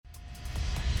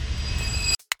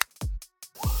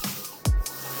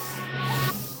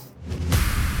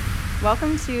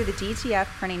Welcome to the DTF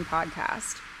Printing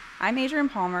Podcast. I'm Adrienne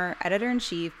Palmer,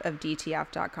 Editor-in-Chief of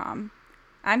DTF.com.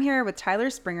 I'm here with Tyler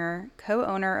Springer,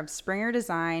 co-owner of Springer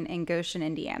Design in Goshen,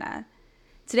 Indiana.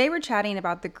 Today we're chatting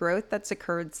about the growth that's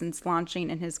occurred since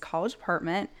launching in his college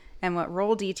apartment and what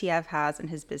role DTF has in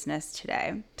his business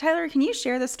today. Tyler, can you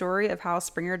share the story of how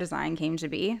Springer Design came to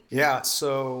be? Yeah,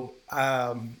 so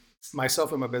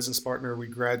myself and my business partner, we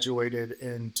graduated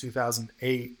in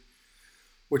 2008,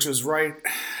 which was right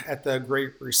at the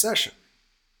Great Recession.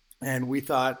 And we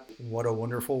thought, what a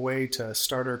wonderful way to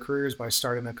start our careers by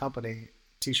starting a company,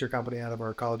 t-shirt company out of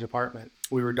our college apartment.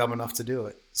 We were dumb enough to do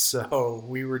it. So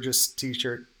we were just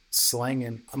t-shirt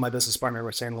slanging. My business partner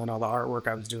was handling all the artwork.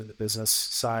 I was doing the business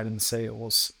side and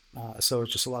sales. So it was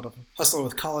just a lot of hustling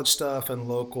with college stuff and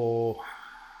local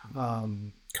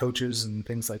coaches and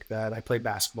things like that. I played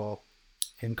basketball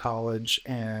in college,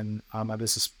 and my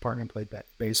business partner played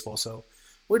baseball. So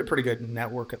we had a pretty good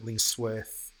network, at least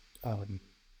with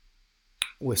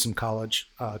some college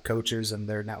coaches and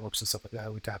their networks and stuff like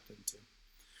that we tapped into.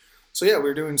 So yeah, we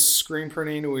were doing screen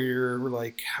printing.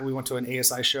 We went to an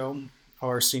ASI show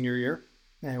our senior year,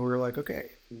 and we were like, okay,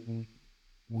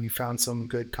 we found some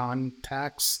good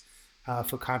contacts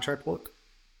for contract work.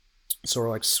 So we're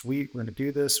like, sweet, we're going to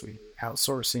do this. We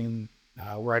outsourcing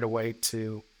right away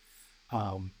to,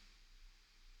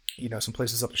 some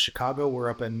places up in Chicago. We're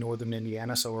up in northern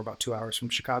Indiana, so we're about 2 hours from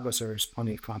Chicago. So there's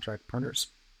plenty of contract printers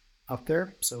up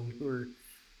there. So we were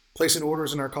placing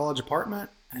orders in our college apartment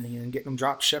and then getting them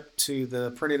drop shipped to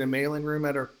the printing and mailing room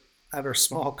at our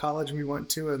small college we went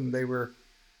to, and they were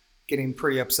getting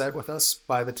pretty upset with us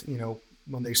by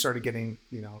when they started getting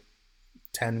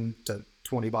 10 to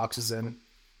 20 boxes in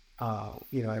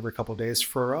every couple of days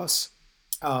for us.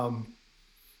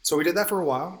 So we did that for a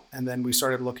while, and then we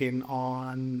started looking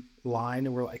online,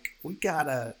 and we're like, we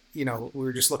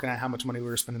were just looking at how much money we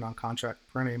were spending on contract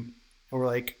printing, and we're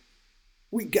like,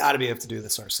 we got to be able to do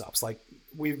this ourselves. Like,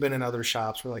 we've been in other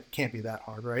shops. We're like, it can't be that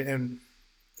hard, right? And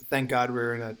thank God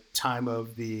we're in a time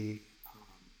of in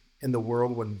the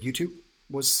world when YouTube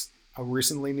was a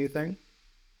recently new thing.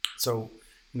 So,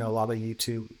 a lot of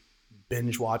YouTube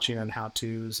binge watching on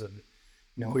how-tos, and,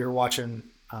 we were watching,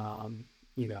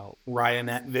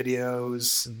 Ryonet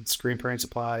videos and screen printing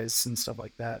supplies and stuff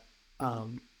like that.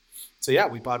 So yeah,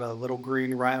 we bought a little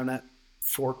green Ryonet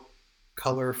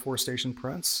 4-color 4-station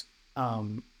prints.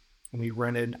 And we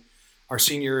rented our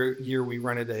senior year. We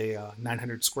rented a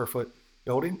 900 square foot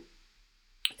building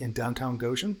in downtown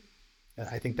Goshen.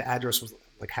 I think the address was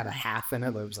had a half in it.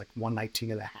 It was like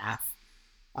 119 and a half.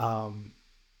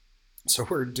 So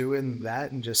we're doing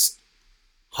that and just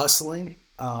hustling.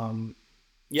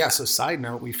 So side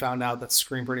note, we found out that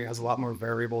screen printing has a lot more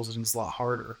variables and it's a lot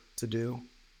harder to do.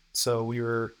 So we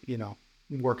were,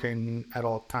 working at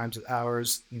all times of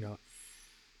hours,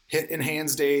 hit in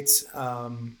hands dates,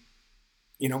 got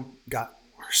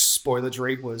our spoilage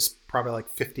rate was probably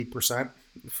like 50%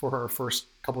 for our first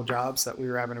couple jobs that we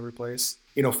were having to replace.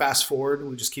 Fast forward,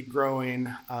 we just keep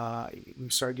growing. We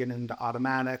started getting into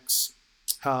automatics,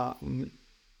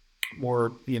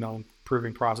 more,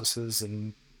 improving processes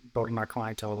and building our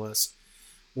clientele list,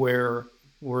 where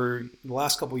we're the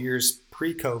last couple of years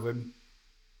pre-COVID,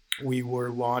 we were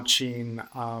launching,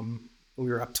 we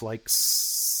were up to like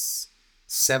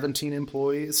 17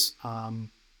 employees.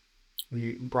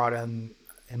 We brought in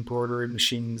embroidery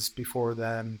machines before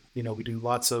then. We do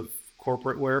lots of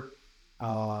corporate wear.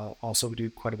 Also, we do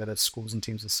quite a bit of schools and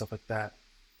teams and stuff like that.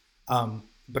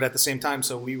 But at the same time,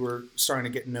 so we were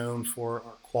starting to get known for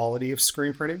our quality of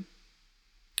screen printing.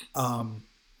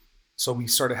 So we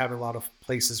started having a lot of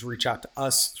places reach out to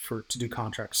us to do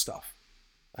contract stuff.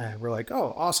 And we're like,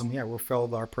 oh, awesome. Yeah, we'll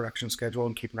fill our production schedule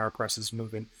and keeping our presses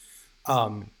moving.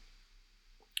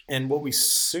 And what we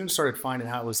soon started finding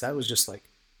out was that was just like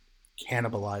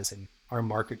cannibalizing our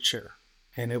market share.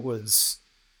 And it was,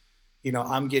 we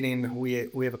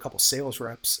have a couple sales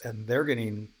reps, and they're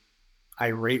getting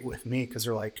irate with me because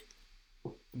they're like,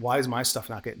 why is my stuff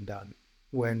not getting done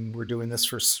when we're doing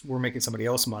this we're making somebody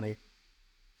else money?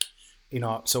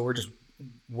 So we're just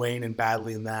weighing and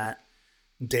battling that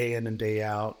day in and day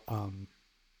out. And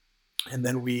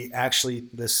then we actually,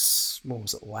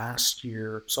 last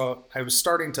year? So I was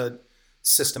starting to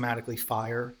systematically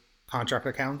fire contract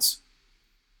accounts.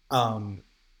 But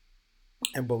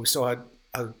we still had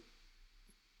a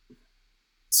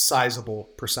sizable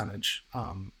percentage,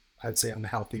 I'd say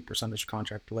unhealthy percentage of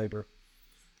contract labor,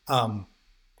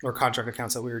 or contract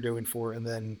accounts that we were doing for. And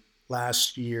then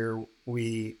last year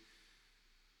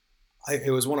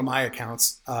it was one of my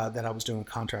accounts that I was doing a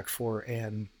contract for,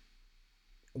 and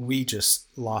we just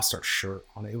lost our shirt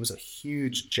on it. It was a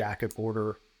huge jacket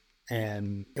order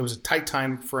and it was a tight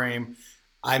time frame.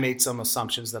 I made some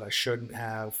assumptions that I shouldn't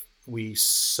have.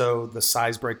 So the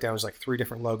size breakdown was like 3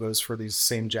 different logos for these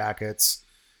same jackets.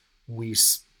 We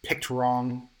picked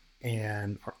wrong,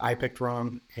 or I picked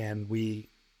wrong, and we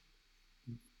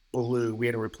had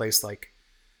to replace like,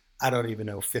 I don't even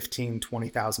know,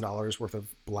 $15,000-$20,000 worth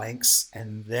of blanks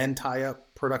and then tie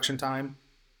up production time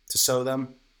to sew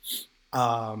them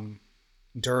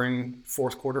during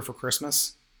fourth quarter for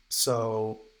Christmas.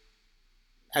 So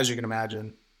as you can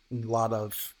imagine, a lot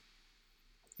of,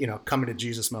 coming to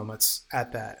Jesus moments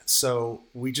at that. So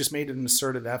we just made an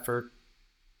assertive effort.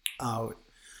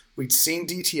 We'd seen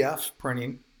DTF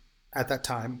printing at that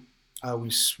time.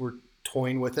 We were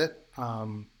toying with it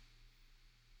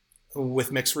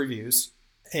with mixed reviews.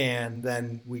 And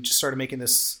then we just started making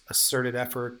this asserted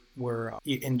effort where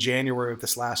in January of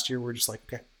this last year, we're just like,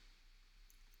 okay,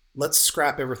 let's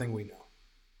scrap everything we know.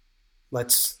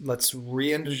 Let's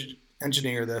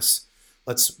re-engineer this.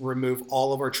 Let's remove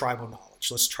all of our tribal knowledge.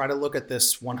 Let's try to look at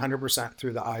this 100%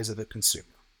 through the eyes of the consumer.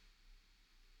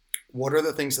 What are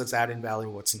the things that's adding value?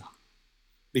 What's not?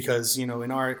 Because, in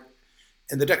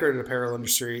the decorated apparel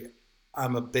industry,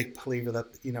 I'm a big believer that,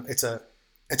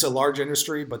 it's a large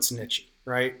industry, but it's niche,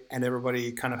 right? And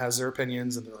everybody kind of has their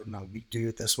opinions and they're like, no, we do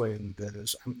it this way. And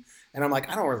I'm like,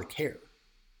 I don't really care.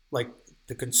 Like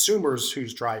the consumer's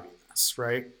who's driving this,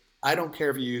 right? I don't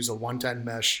care if you use a 110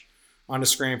 mesh on a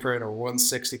screen print or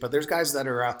 160, but there's guys that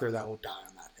are out there that will die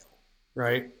on that hill,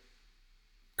 right?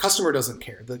 Customer doesn't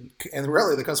care. And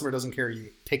really the customer doesn't care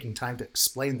you taking time to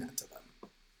explain that to them.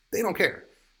 They don't care.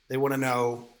 They want to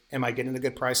know, am I getting a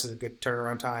good price at a good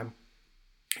turnaround time?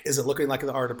 Is it looking like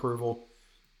the art approval?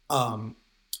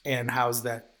 And how's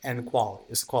that? And quality,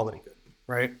 is the quality good,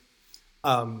 right?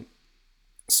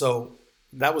 So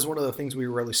that was one of the things we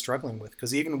were really struggling with,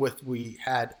 because even we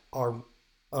had our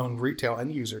own retail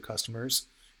end user customers,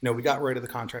 we got rid of the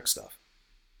contract stuff,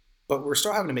 but we're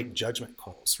still having to make judgment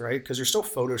calls, right? Because you're still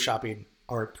photoshopping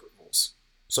art approvals.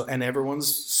 So, and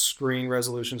everyone's screen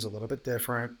resolution is a little bit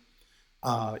different.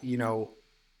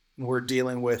 We're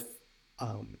dealing with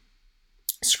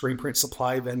screen print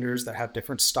supply vendors that have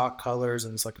different stock colors,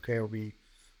 and it's like, okay, are we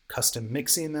custom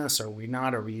mixing this? Are we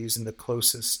not? Are we using the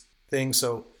closest thing?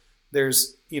 So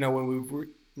there's, when we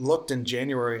looked in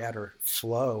January at our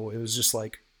flow, it was just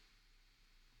like,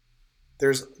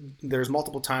 there's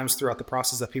multiple times throughout the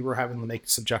process that people are having to make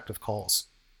subjective calls,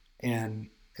 and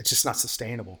it's just not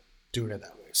sustainable doing it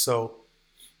that way. So,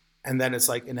 and then it's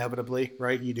like inevitably,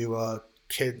 right? You do a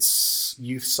kids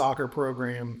youth soccer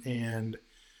program, and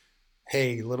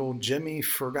hey, little Jimmy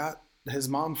his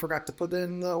mom forgot to put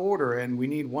in the order, and we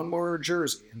need one more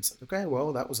jersey. And it's like, okay,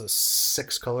 well, that was a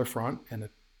 6-color front and a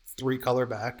 3-color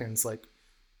back. And it's like,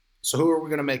 so who are we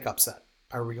going to make upset?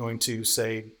 Are we going to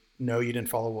say, no, you didn't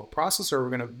follow what process, or are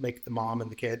we going to make the mom and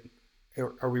the kid,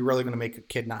 or are we really going to make a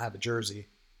kid not have a jersey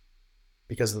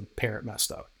because the parent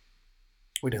messed up?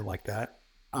 We didn't like that.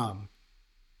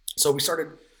 So we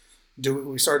started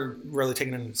really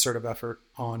taking an assertive effort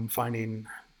on finding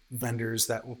vendors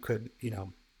that could,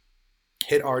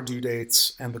 hit our due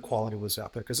dates, and the quality was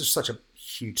out there, because there's such a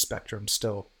huge spectrum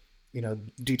still.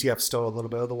 DTF still a little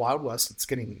bit of the Wild West. It's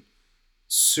getting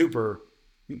super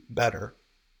better.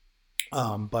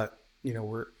 But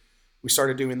we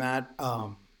started doing that.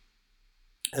 And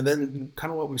then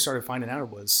kind of what we started finding out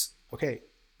was, okay,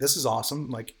 this is awesome.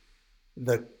 Like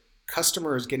the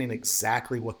customer is getting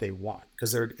exactly what they want,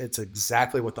 because it's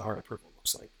exactly what the art approval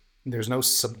looks like. There's no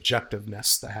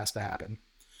subjectiveness that has to happen.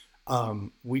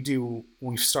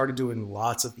 We've started doing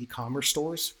lots of e-commerce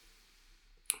stores,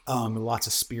 lots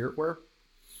of spiritware.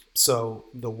 So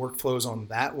the workflows on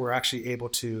that, we're actually able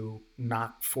to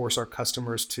not force our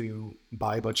customers to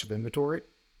buy a bunch of inventory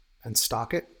and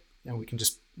stock it, and we can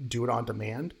just do it on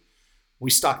demand. We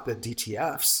stock the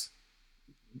DTFs,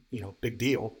 big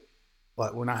deal,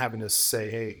 but we're not having to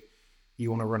say, hey, you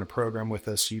want to run a program with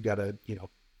us, you got to,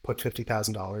 put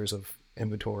 $50,000 of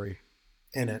inventory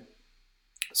in it.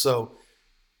 So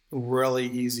really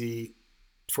easy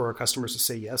for our customers to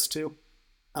say yes to.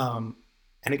 And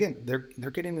again,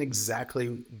 they're getting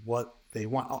exactly what they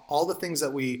want. All the things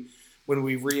that when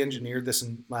we re-engineered this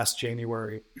in last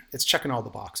January, it's checking all the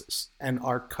boxes, and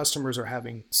our customers are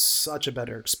having such a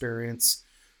better experience.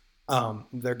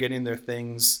 They're getting their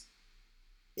things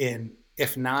in,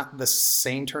 if not the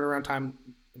same turnaround time,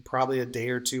 probably a day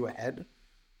or two ahead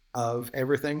of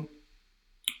everything.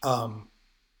 And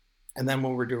then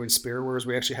when we're doing spiritwares,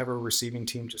 we actually have a receiving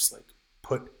team just like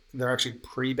they're actually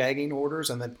pre-bagging orders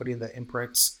and then putting the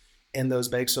imprints in those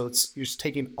bags. So you're just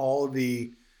taking all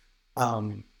the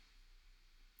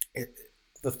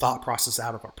the thought process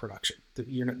out of our production.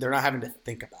 They're not having to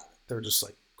think about it. They're just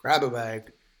like, grab a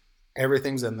bag,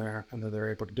 everything's in there, and then they're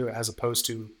able to do it, as opposed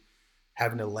to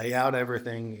having to lay out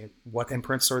everything. What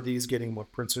imprints are these getting?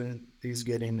 What prints are these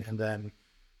getting? And then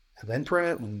print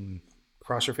it, and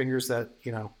cross your fingers that,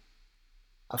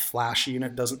 a flash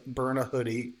unit doesn't burn a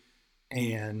hoodie.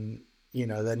 And,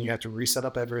 then you have to reset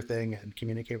up everything and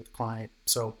communicate with the client.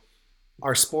 So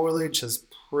our spoilage has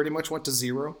pretty much went to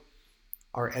zero.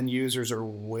 Our end users are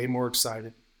way more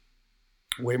excited,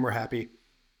 way more happy.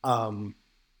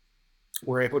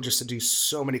 We're able just to do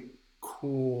so many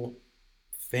cool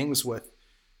things with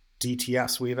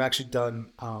DTFs. We've actually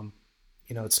done,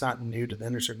 it's not new to the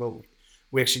industry, but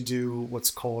we actually do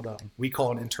what's called, we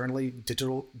call it internally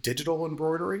digital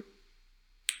embroidery.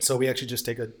 So we actually just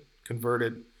take a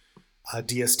converted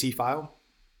DST file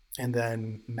and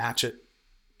then match it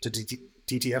to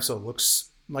DTF so it looks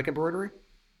like embroidery.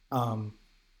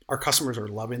 Our customers are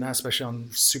loving that, especially on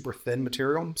super thin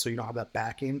material, so you don't have that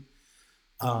backing.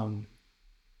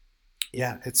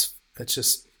 It's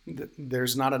just,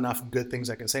 there's not enough good things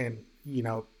I can say. And,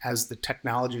 as the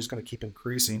technology is going to keep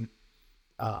increasing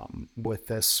with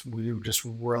this, we're just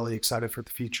really excited for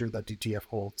the future that DTF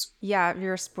holds. Yeah,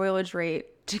 your spoilage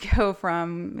rate to go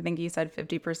from, I think you said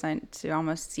 50% to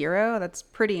almost zero, that's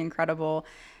pretty incredible.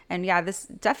 And yeah, this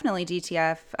definitely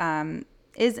DTF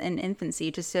is in infancy.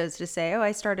 Just as to say,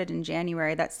 I started in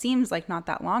January, that seems like not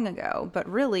that long ago, but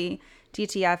really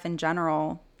DTF in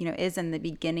general, is in the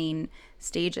beginning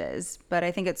stages. But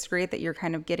I think it's great that you're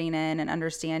kind of getting in and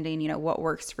understanding, what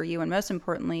works for you, and most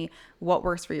importantly, what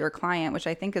works for your client, which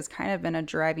I think has kind of been a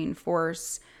driving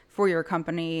force for your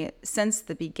company since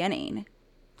the beginning.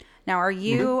 Now, are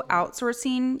you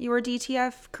outsourcing your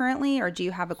DTF currently, or do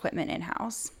you have equipment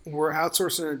in-house? We're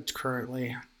outsourcing it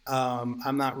currently.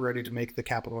 I'm not ready to make the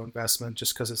capital investment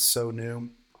just because it's so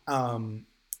new.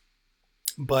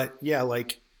 But yeah, our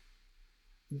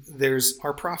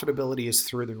profitability is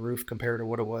through the roof compared to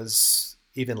what it was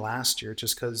even last year,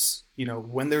 just because,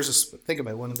 when there's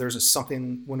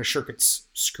when a shirt gets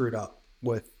screwed up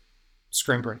with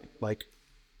screen printing,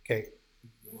 okay,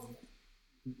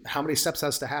 how many steps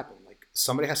has to happen?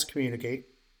 Somebody has to communicate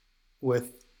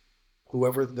with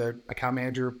whoever the account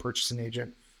manager, purchasing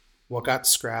agent, what got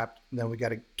scrapped, and then we got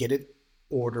to get it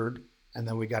ordered, and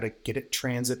then we got to get it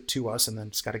transit to us, and then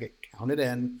it's got to get counted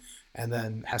in, and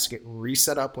then has to get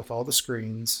reset up with all the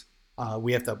screens.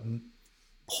 We have to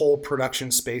pull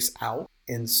production space out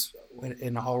in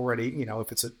already,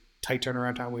 if it's a tight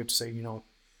turnaround time, we have to say,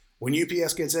 when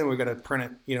UPS gets in, we got to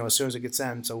print it, as soon as it gets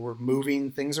in. So we're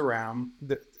moving things around.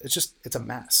 It's a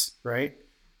mess, right?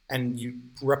 And you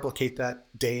replicate that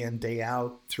day in, day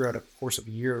out throughout a course of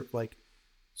a year,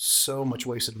 so much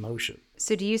wasted motion.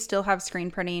 So do you still have screen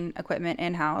printing equipment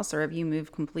in-house, or have you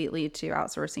moved completely to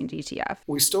outsourcing DTF?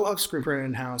 We still have screen printing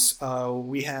in-house.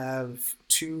 We have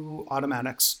 2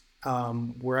 automatics.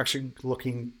 We're actually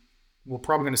we're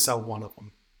probably going to sell one of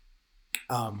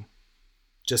them.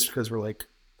 Just because we're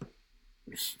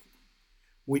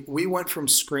we went from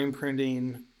screen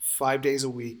printing 5 days a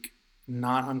week,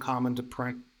 not uncommon to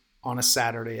print on a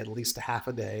Saturday, at least a half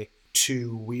a day,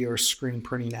 to we are screen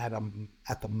printing at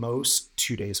the most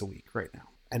 2 days a week right now.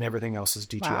 And everything else is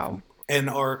DTF. Wow. And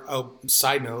our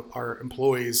side note, our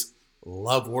employees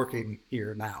love working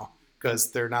here now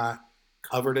because they're not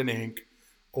covered in ink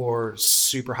or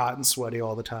super hot and sweaty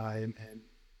all the time. And,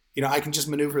 I can just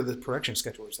maneuver the production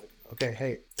schedule. It's okay,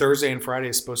 hey, Thursday and Friday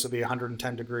is supposed to be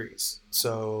 110 degrees.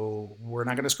 So we're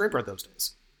not going to screen print those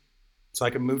days. So I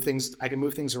can move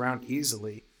things around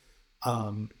easily.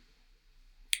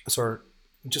 So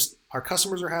our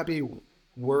customers are happy.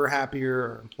 We're happier.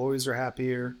 Our employees are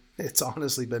happier. It's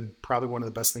honestly been probably one of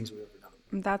the best things we've ever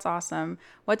done. That's awesome.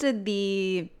 What did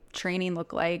the training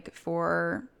look like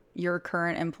for your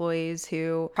current employees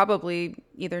who probably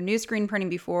either knew screen printing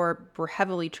before, were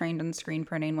heavily trained in screen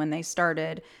printing when they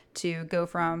started, to go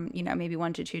from, maybe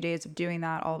 1 to 2 days of doing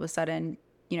that all of a sudden,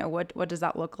 what does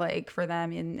that look like for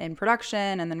them in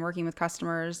production and then working with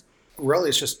customers? Really,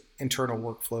 it's just internal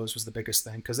workflows was the biggest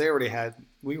thing, because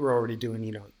we were already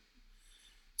doing,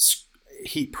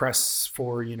 heat press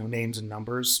for, names and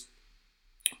numbers.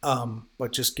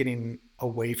 But just getting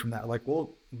away from that,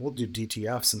 we'll do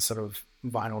DTFs instead of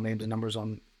vinyl names and numbers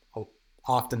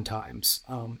oftentimes.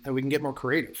 And we can get more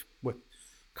creative with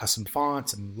custom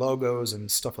fonts and logos and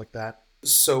stuff like that.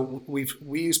 So we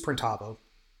use Printavo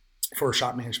for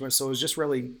shop management. So it was just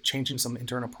really changing some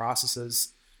internal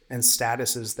processes and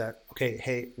statuses that, okay,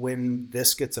 hey, when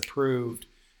this gets approved,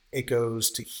 it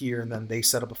goes to here, and then they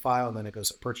set up a file, and then it goes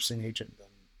to purchasing agent, then,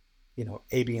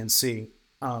 A, B, and C.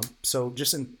 So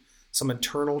just in some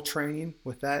internal training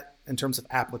with that in terms of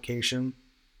application.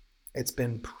 It's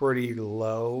been pretty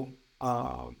low,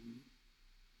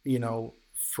 you know,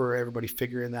 for everybody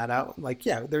figuring that out. Like,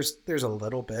 yeah, there's a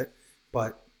little bit,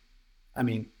 but I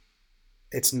mean,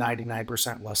 it's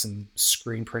 99% less than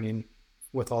screen printing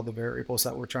with all the variables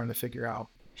that we're trying to figure out.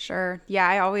 Sure. Yeah,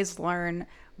 I always learn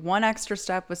one extra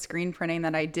step with screen printing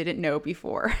that I didn't know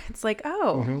before. It's like,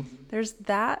 oh, there's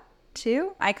that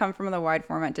too. I come from the wide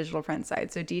format digital print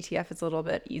side, so DTF is a little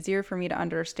bit easier for me to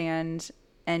understand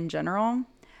in general.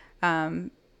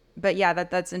 But yeah,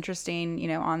 that's interesting, you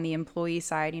know, on the employee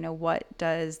side, you know, what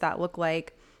does that look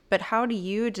like? But how do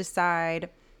you decide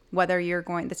whether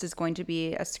this is going to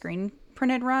be a screen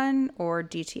printed run or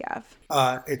DTF?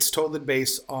 It's totally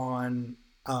based on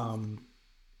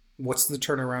what's the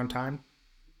turnaround time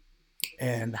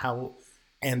and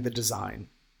and the design,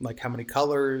 like how many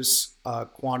colors,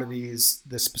 quantities,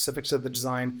 the specifics of the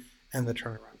design, and the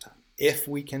turnaround time. If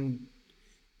we can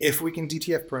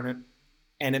DTF print it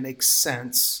and it makes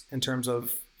sense in terms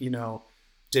of, you know,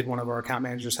 did one of our account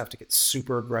managers have to get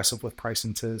super aggressive with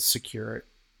pricing to secure it,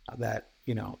 that,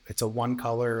 you know, it's a one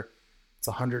color, it's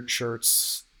 100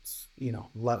 shirts, you know,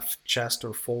 left chest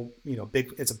or full, you know,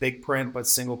 it's a big print, but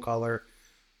single color.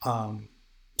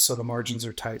 So the margins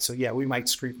are tight. So yeah, we might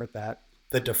screen print that.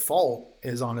 The default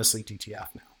is honestly DTF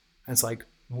now. And it's like,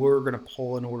 we're going to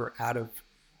pull an order out of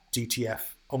DTF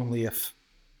only if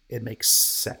it makes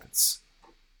sense,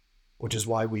 which is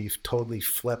why we've totally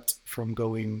flipped from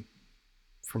going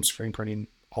from screen printing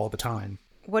all the time.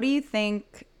 What do you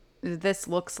think this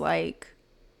looks like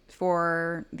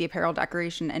for the apparel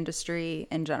decoration industry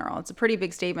in general? It's a pretty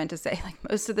big statement to say. Like,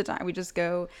 most of the time we just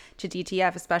go to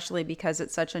DTF, especially because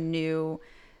it's such a new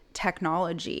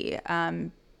technology.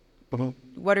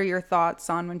 What are your thoughts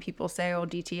on when people say, oh,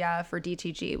 DTF or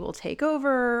DTG will take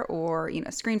over, or, you know,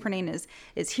 screen printing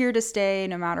is here to stay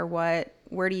no matter what?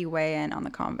 Where do you weigh in on the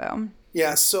convo?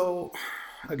 Yeah, so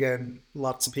again,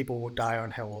 lots of people will die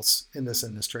on hills in this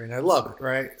industry, and I love it,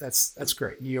 right? That's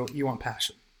great. You want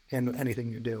passion in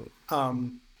anything you do. I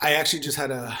actually just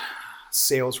had a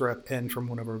sales rep in from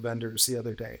one of our vendors the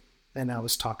other day, and I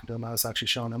was talking to him. I was actually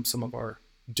showing him some of our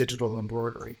digital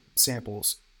embroidery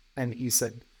samples, and he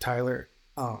said, Tyler,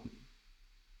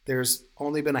 there's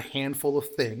only been a handful of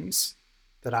things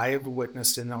that I have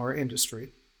witnessed in our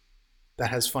industry that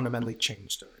has fundamentally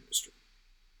changed our industry.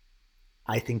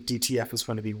 I think DTF is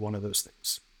going to be one of those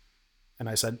things. And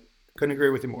I said, couldn't agree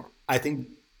with you more. I think,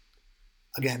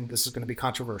 again, this is going to be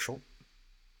controversial.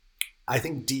 I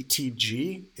think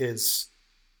DTG is,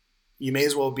 you may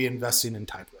as well be investing in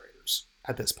typewriters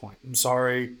at this point. I'm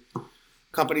sorry,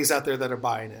 companies out there that are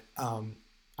buying it.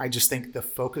 I just think the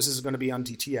focus is going to be on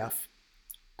DTF.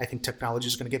 I think technology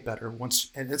is going to get better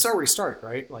and it's already started,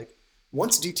 right? Like,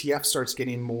 once DTF starts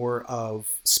getting more of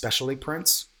specialty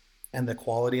prints and the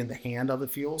quality and the hand of it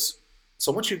feels.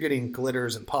 So once you're getting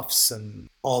glitters and puffs and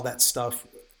all that stuff,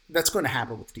 that's going to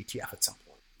happen with DTF at some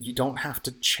point. You don't have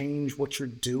to change what you're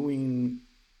doing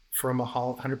from a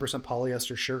 100%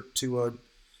 polyester shirt to a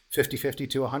 50-50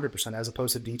 to 100% as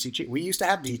opposed to DTG. We used to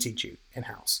have DTG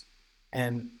in-house,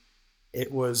 and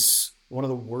it was one of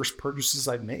the worst purchases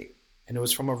I've made. And it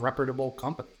was from a reputable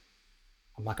company.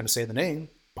 I'm not going to say the name,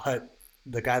 but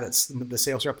the guy that's the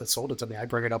sales rep that sold it to me, I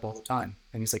bring it up all the time.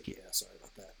 And he's like, yeah, sorry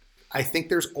about that. I think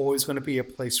there's always going to be a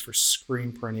place for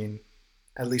screen printing,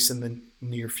 at least in the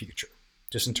near future,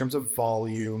 just in terms of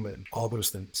volume and all those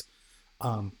things.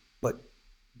 But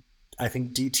I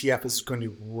think DTF is going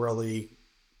to really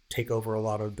take over a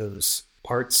lot of those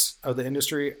parts of the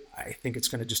industry. I think it's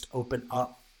going to just open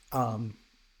up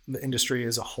the industry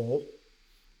as a whole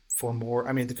for more.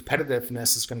 I mean, the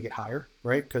competitiveness is going to get higher,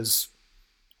 right? Because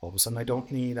all of a sudden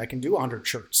I can do 100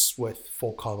 shirts with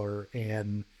full color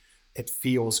and it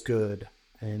feels good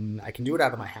and I can do it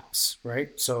out of my house, right?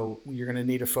 So you're going to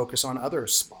need to focus on other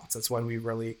spots. That's why we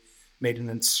really made an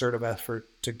assertive effort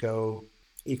to go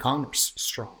e-commerce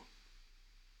strong.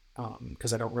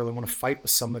 Because I don't really want to fight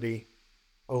with somebody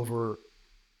over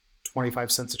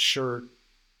 25 cents a shirt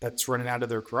that's running out of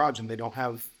their garage and they don't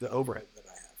have the overhead that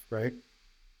I have, right?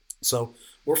 So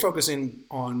we're focusing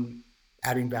on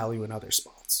adding value in other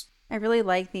spots. I really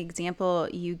like the example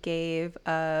you gave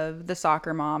of the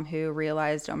soccer mom who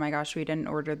realized, oh my gosh, we didn't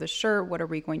order the shirt. What are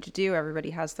we going to do?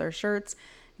 Everybody has their shirts.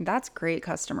 That's great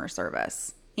customer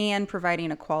service and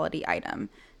providing a quality item,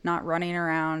 not running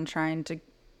around trying to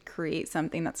create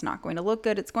something that's not going to look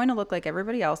good. It's going to look like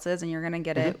everybody else's and you're going to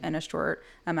get it in a short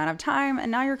amount of time.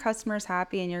 And now your customer's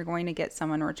happy and you're going to get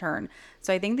some in return.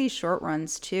 So I think these short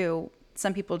runs too,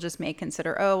 some people just may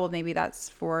consider, oh, well, maybe that's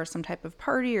for some type of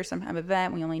party or some type of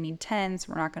event. We only need 10, so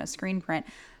we're not going to screen print.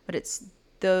 but it's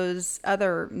those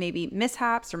other maybe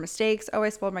mishaps or mistakes. Oh, I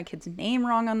spelled my kid's name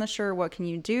wrong on the shirt. What can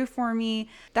you do for me?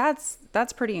 That's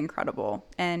pretty incredible.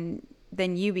 And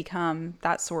then you become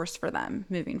that source for them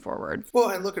moving forward. Well,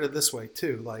 and look at it this way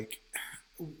too. Like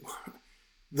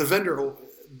the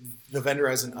vendor,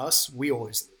 as in us, we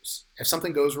always lose. If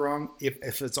something goes wrong,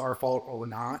 if it's our fault or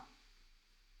not,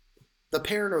 the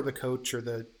parent or the coach or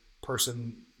the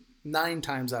person, 9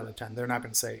 times out of 10, they're not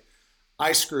going to say,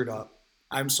 I screwed up.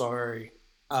 I'm sorry.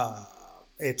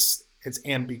 It's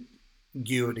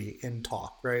ambiguity in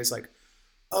talk, right? It's like,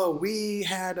 oh, we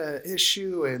had an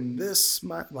issue and this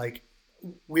month, like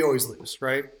we always lose,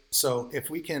 right? So if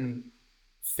we can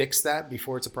fix that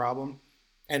before it's a problem,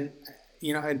 and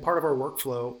and part of our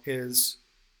workflow is,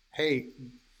 hey,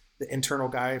 the internal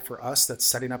guy for us that's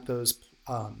setting up those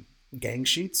gang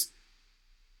sheets,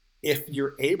 if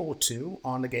you're able to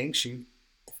on the gang sheet,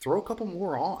 throw a couple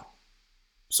more on.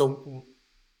 So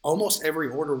almost every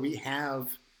order we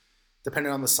have,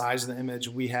 depending on the size of the image,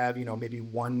 we have, maybe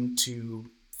 1 to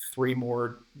 3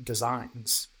 more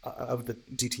designs of the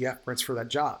DTF prints for that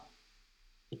job.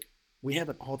 We have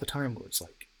it all the time where it's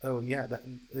like, oh yeah,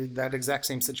 that exact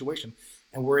same situation.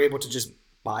 And we're able to just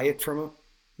buy it from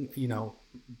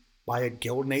buy a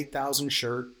Gildan 8000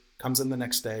 shirt, comes in the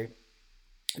next day,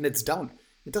 and it's done.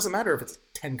 It doesn't matter if it's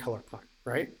 10 color print,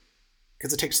 right?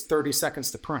 Because it takes 30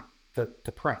 seconds to print,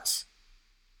 to press,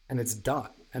 and it's done.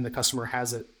 And the customer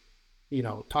has it,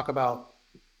 talk about,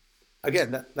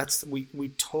 again, that's we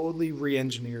totally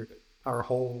re-engineered it. Our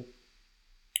whole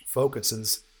focus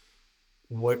is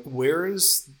where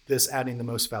is this adding the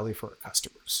most value for our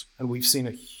customers? And we've seen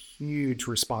a huge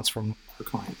response from our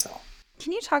clientele.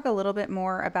 Can you talk a little bit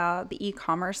more about the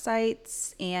e-commerce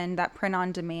sites and that print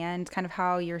on demand, kind of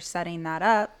how you're setting that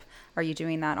up? Are you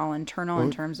doing that all internal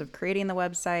in terms of creating the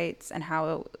websites, and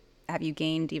how have you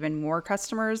gained even more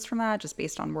customers from that, just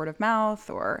based on word of mouth,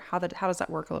 or how does that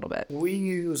work a little bit? We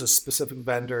use a specific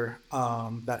vendor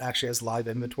that actually has live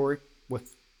inventory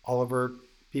with all of our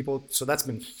people. So that's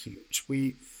been huge.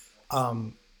 We,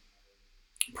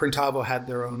 Printavo had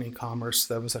their own e-commerce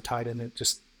that was tied in.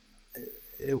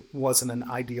 It wasn't an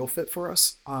ideal fit for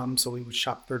us. So we would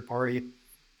shop third party.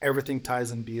 Everything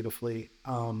ties in beautifully.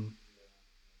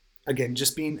 Again,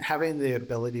 just having the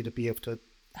ability to be able to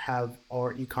have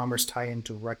our e-commerce tie in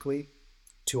directly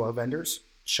to our vendors,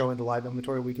 showing the live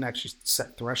inventory, we can actually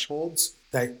set thresholds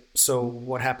so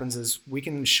what happens is we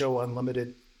can show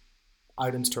unlimited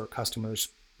items to our customers.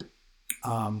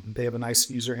 They have a nice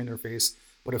user interface,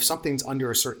 but if something's under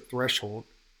a certain threshold,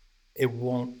 it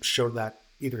won't show that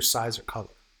either size or color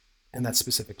and that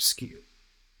specific SKU.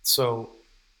 So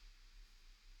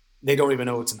they don't even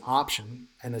know it's an option,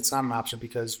 and it's not an option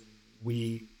because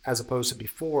we, as opposed to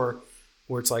before,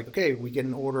 where it's like, okay, we get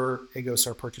an order, it goes to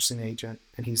our purchasing agent,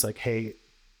 and he's like, hey,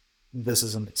 this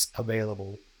isn't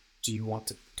available. Do you want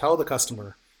to tell the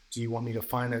customer? Do you want me to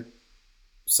find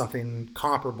something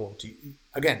comparable?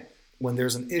 Again, when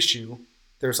there's an issue,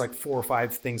 there's like 4 or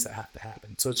 5 things that have to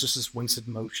happen. So it's just this wasted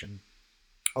motion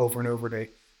over and over again.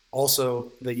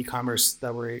 Also, the e-commerce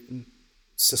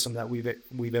system that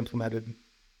we've implemented,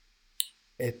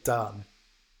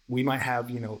 we might have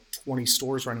 20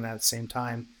 stores running at the same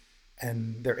time,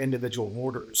 and their individual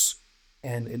orders,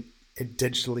 and it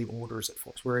digitally orders it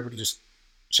for us. We're able to just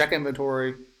check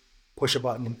inventory, push a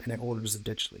button, and it orders it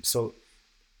digitally. So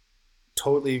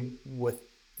totally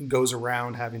goes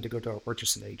around having to go to our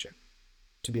purchasing agent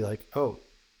to be like, oh,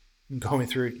 going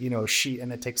through a sheet,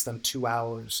 and it takes them 2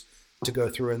 hours to go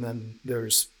through, and then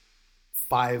there's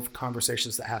 5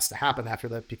 conversations that has to happen after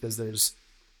that because there's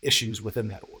issues within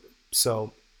that order.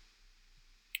 So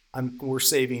we're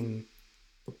saving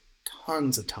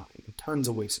tons of time, tons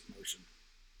of wasted motion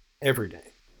every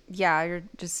day. Yeah, you're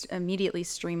just immediately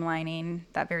streamlining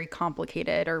that very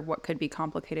complicated, or what could be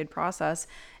complicated, process.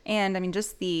 And I mean,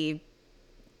 just the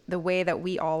way that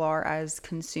we all are as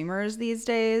consumers these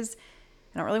days.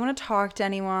 I don't really want to talk to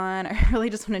anyone. I really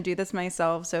just want to do this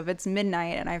myself. So if it's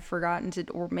midnight and I've forgotten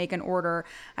to make an order,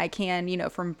 I can,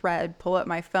 from Bread, pull up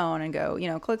my phone and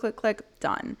go, click, click, click,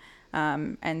 done.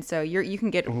 And so you can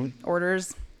get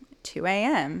orders 2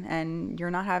 a.m. and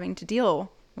you're not having to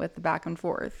deal with the back and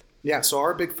forth. Yeah. So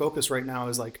our big focus right now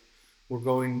is we're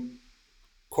going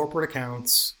corporate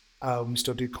accounts. We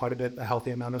still do quite a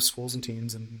healthy amount of schools and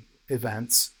teams and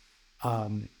events.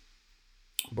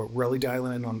 But really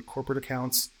dialing in on corporate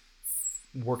accounts,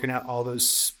 working out all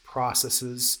those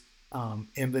processes,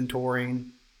 inventorying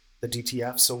the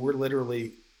DTF. So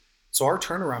our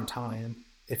turnaround time,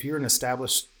 if you're an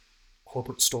established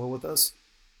corporate store with us,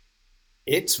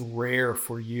 it's rare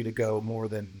for you to go more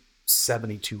than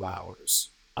 72 hours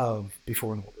of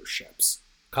before an order ships,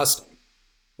 custom,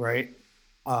 right?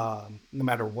 No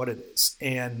matter what it is.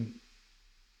 And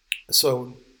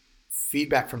so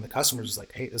feedback from the customers is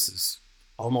like, hey, this is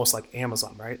almost like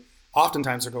Amazon, right?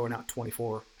 Oftentimes they're going out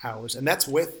 24 hours, and that's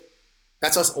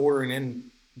us ordering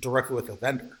in directly with the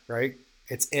vendor, right?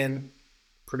 It's in,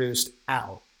 produced,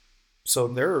 out. So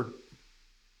they're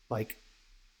like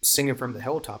singing from the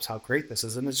hilltops how great this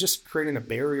is, and it's just creating a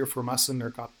barrier from us and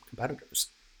their competitors,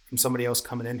 from somebody else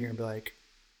coming in here and be like,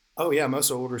 oh yeah, most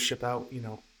orders ship out,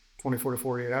 24 to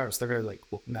 48 hours. They're gonna like,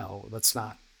 well, no, that's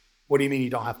not. What do you mean you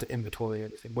don't have to inventory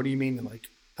anything? What do you mean like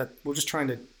that? We're just trying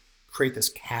to create this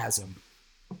chasm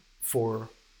for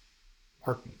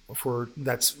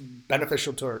that's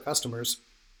beneficial to our customers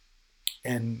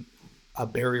and a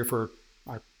barrier for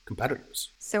our competitors.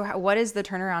 So what is the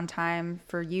turnaround time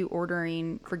for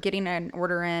getting an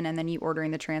order in and then you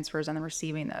ordering the transfers and then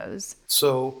receiving those?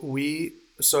 So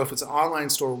if it's an online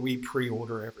store, we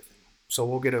pre-order everything. So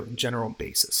we'll get a general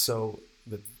basis. So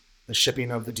the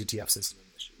shipping of the DTFs isn't an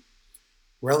issue.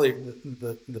 Really,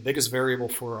 the biggest variable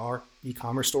for our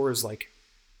e-commerce store is like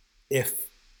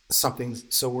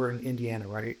so we're in Indiana,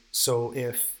 right? So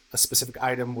if a specific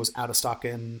item was out of stock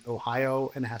in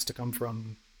Ohio and it has to come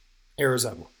from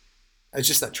Arizona, it's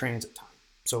just that transit time.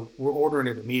 So we're ordering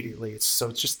it immediately. It's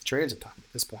just the transit time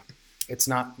at this point. It's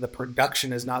not, the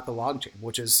production is not the logjam,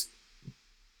 which is,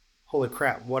 holy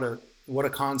crap, what a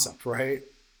concept, right?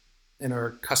 In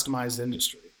our customized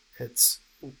industry,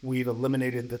 we've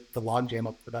eliminated the logjam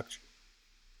of production.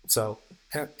 So,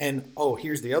 and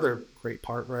here's the other great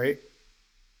part, right?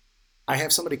 I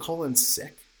have somebody call in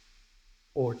sick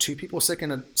or two people sick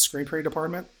in a screen printing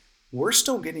department. We're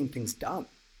still getting things done.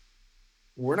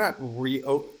 We're not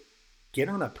get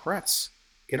on a press,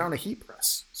 get on a heat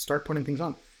press, start putting things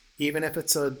on. Even if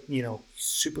it's a,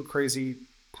 super crazy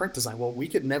print design. Well, we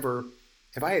could never,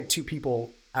 if I had two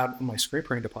people out in my screen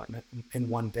printing department in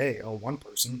one day or one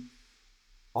person,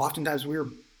 oftentimes we were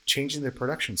changing the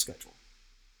production schedule.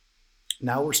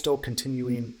 Now we're still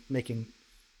continuing making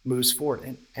moves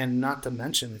forward. And not to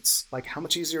mention, it's like how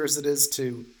much easier it is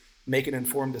to make an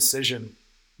informed decision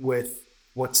with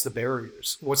what's the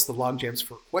barriers, what's the log jams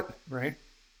for equipment, right?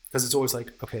 Because it's always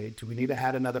like, okay, do we need to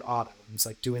add another auto? And it's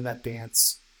like doing that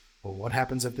dance. Well, what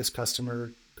happens if this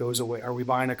customer goes away? Are we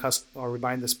buying this,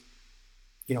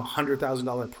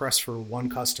 $100,000 press for one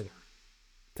customer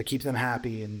to keep them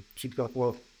happy and keep going?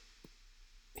 Well,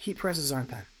 heat presses aren't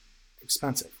that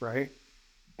expensive, right?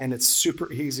 And it's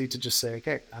super easy to just say,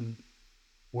 okay,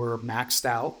 we're maxed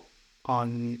out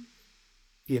on,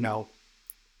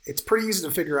 it's pretty easy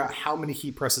to figure out how many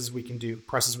heat presses we can do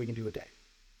a day.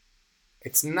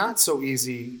 It's not so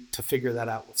easy to figure that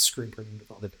out with screen printing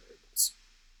with all the variables,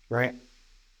 right?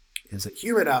 Is it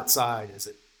humid outside? Is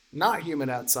it not humid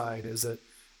outside?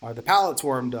 Are the pallets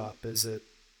warmed up? Is it,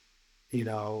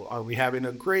 are we having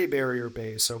a gray barrier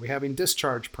base? Are we having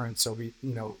discharge prints? Are we,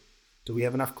 do we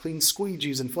have enough clean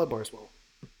squeegees and flood bars? Well,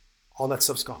 all that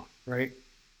stuff's gone, right?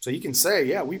 So you can say,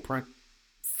 yeah, we print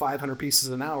 500 pieces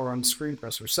an hour on screen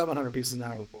press or 700 pieces an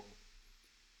hour.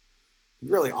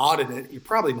 You really audit it, you're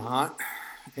probably not.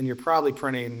 And you're probably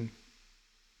printing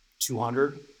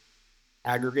 200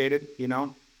 aggregated,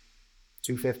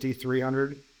 250,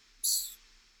 300.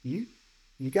 You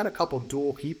got a couple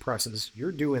dual heat presses.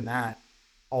 You're doing that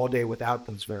all day without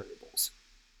those variables.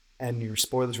 And your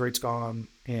spoilage rate's gone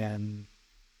and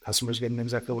customers getting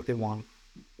exactly what they want.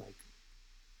 Like,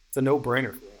 it's a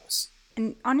no-brainer for us.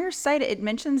 And on your site, it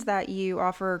mentions that you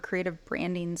offer creative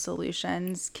branding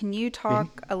solutions. Can you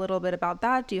talk a little bit about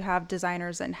that? Do you have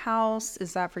designers in-house?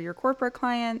 Is that for your corporate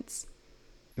clients?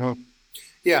 No.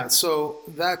 Yeah, so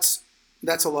that's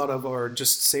a lot of our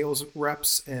just sales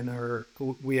reps, and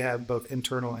we have both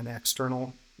internal and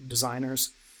external designers.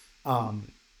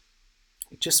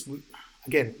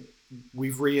 Again,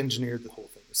 we've re-engineered the whole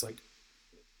thing. It's like,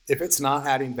 if it's not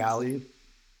adding value,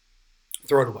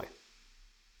 throw it away.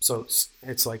 So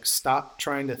it's like, stop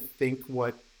trying to think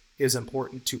what is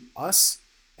important to us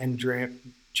and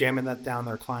jamming that down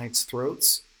their clients'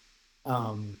 throats.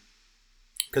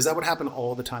 Because that would happen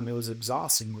all the time. It was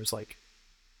exhausting. It was like,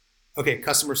 okay,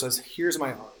 customer says, here's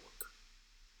my artwork.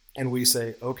 And we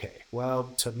say, okay,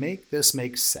 well, to make this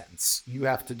make sense, you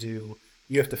have to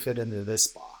fit into this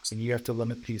box, and you have to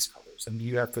limit these colors, and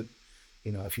you have to,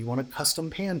 if you want a custom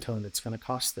Pantone, it's going to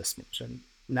cost this much. And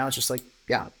now it's just like,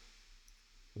 yeah,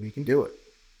 we can do it.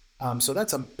 So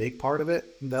that's a big part of it.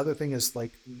 The other thing is,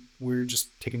 like, we're just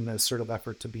taking the sort of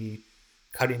effort to be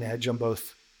cutting edge on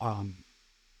both,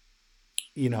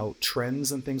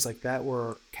 trends and things like that,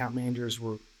 where account managers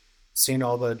were seeing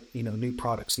all the, new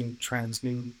products, new trends,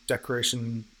 new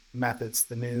decoration methods,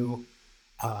 the new,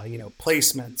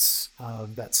 placements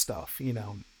of that stuff,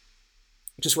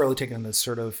 just really taking this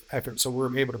sort of effort. So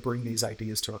we're able to bring these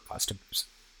ideas to our customers,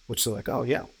 which they're like, oh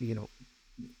yeah,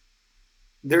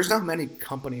 there's not many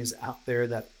companies out there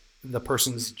that the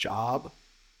person's job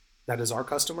that is our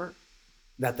customer,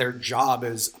 that their job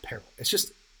is apparel.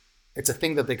 It's a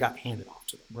thing that they got handed off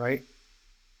to them, right?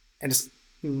 And it's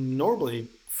normally,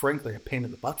 frankly, a pain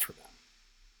in the butt for them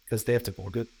because they have to go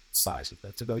good sizes, they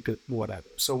have to go good whatever.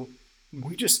 So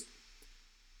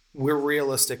we're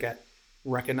realistic at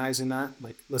recognizing that.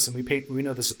 Like, listen, we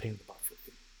know this is a pain in the butt for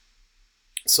you.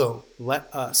 So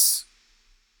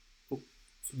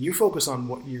you focus on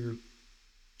what you're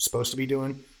supposed to be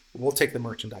doing. We'll take the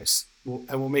merchandise and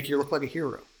we'll make you look like a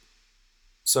hero.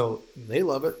 So they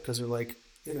love it because they're like,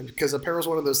 because apparel is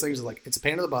one of those things like it's a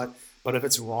pain in the butt, but if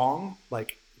it's wrong,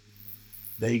 like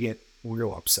they get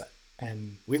real upset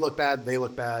and we look bad, they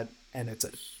look bad, and it's a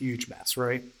huge mess,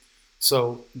 right?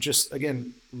 So just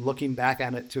again, looking back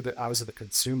at it through the eyes of the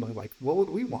consumer, like what would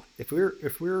we want if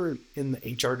we're in the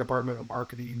HR department of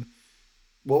marketing?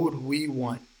 What would we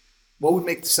want? What would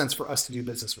make sense for us to do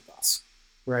business with us,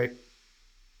 right?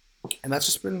 And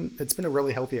it's been a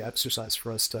really healthy exercise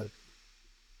for us to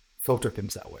filter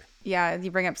things that way. Yeah, you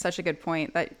bring up such a good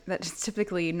point that's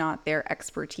typically not their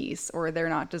expertise, or they're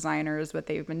not designers, but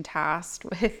they've been tasked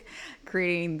with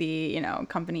creating the,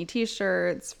 company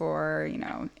t-shirts for,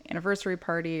 anniversary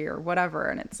party or whatever.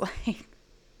 And it's like,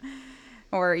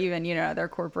 or even, their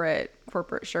corporate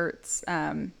shirts.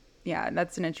 Yeah,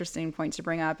 that's an interesting point to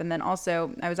bring up. And then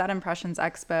also I was at Impressions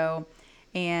Expo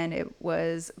and it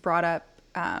was brought up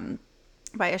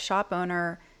by a shop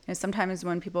owner. And sometimes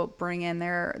when people bring in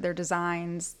their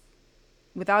designs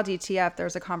without DTF,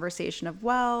 there's a conversation of,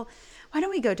 well, why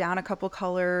don't we go down a couple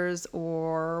colors,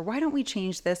 or why don't we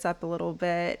change this up a little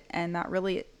bit? And that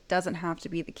really doesn't have to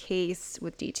be the case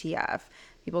with DTF.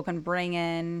 People can bring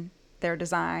in their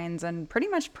designs and pretty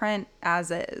much print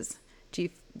as is. Do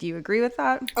you agree with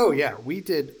that? Oh yeah, we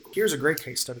did. Here's a great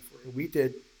case study for you. We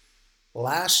did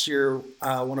last year.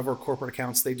 One of our corporate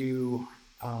accounts, they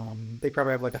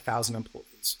probably have like 1,000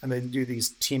 employees, and they do these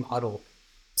team huddle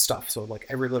stuff. So like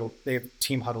they have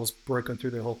team huddles broken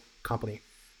through the whole company,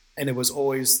 and it was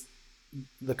always,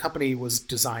 the company was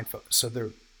design focused.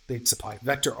 So they'd supply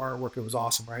vector artwork. It was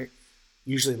awesome, right?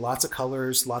 Usually lots of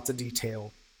colors, lots of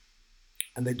detail,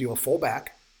 and they do a full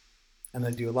back, and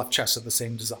they do a left chest of the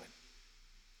same design.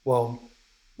 Well,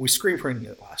 we screen printed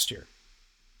it last year.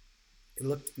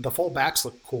 The full backs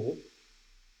looked cool.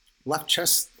 Left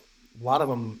chest, a lot of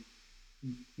them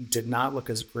did not look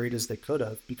as great as they could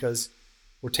have, because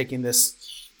we're taking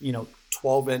this,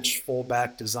 12-inch full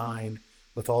back design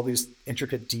with all these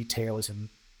intricate details and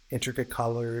intricate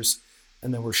colors,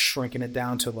 and then we're shrinking it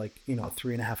down to like,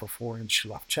 3.5 or 4-inch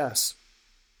left chest.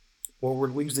 Well, we're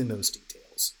losing those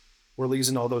details. We're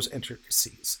losing all those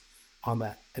intricacies on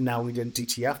that. And now we did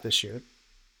DTF this year.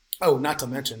 Oh, not to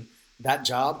mention that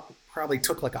job probably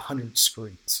took like 100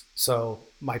 screens. So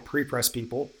my pre-press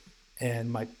people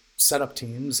and my setup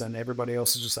teams and everybody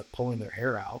else is just like pulling their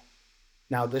hair out.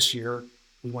 Now this year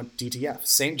we went DTF,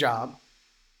 same job,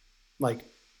 like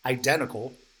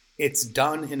identical. It's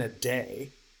done in a day,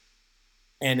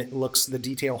 and the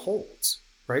detail holds,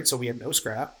 right? So we have no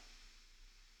scrap.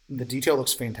 The detail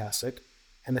looks fantastic,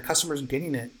 and the customer's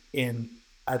getting it in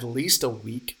at least a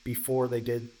week before they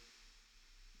did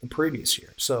the previous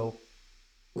year. So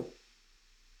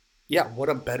yeah, what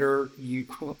a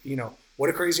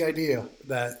crazy idea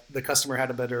that the customer had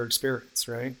a better experience,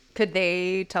 right? Could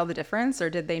they tell the difference, or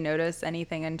did they notice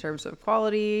anything in terms of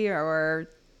quality or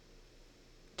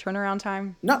turnaround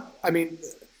time? No, I mean,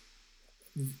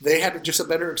 they had just a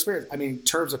better experience. I mean, in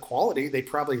terms of quality,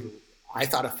 I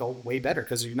thought it felt way better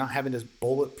because you're not having this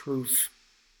bulletproof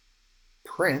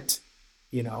print,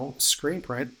 screen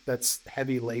print that's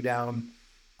heavy laydown.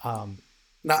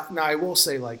 Now I will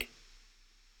say, like,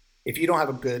 if you don't have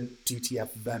a good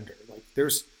DTF vendor, like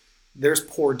there's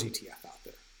poor DTF out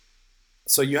there.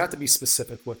 So you have to be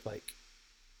specific with like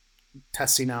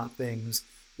testing out things.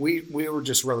 We were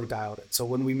just really dialed in. So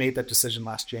when we made that decision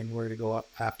last January to go up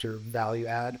after value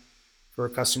add for our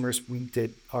customers, we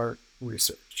did our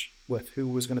research with who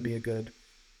was going to be a good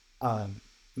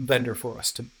vendor for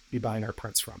us to be buying our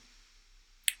prints from.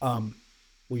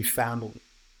 We found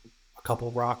a couple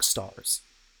of rock stars,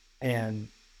 and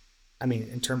I mean,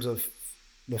 in terms of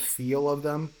the feel of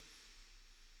them,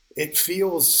 it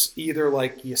feels either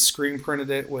like you screen printed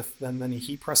it with, then you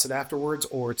heat press it afterwards,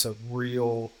 or it's a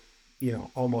real,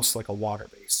 almost like a water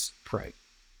base print.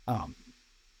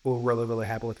 We're really, really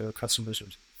happy with it. The customers are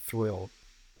thrilled.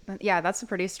 Yeah, that's a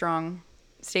pretty strong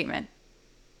statement.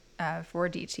 for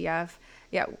DTF.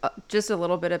 Yeah, just a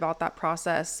little bit about that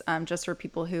process, just for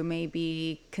people who may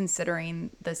be considering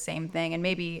the same thing, and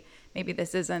maybe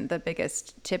this isn't the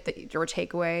biggest tip or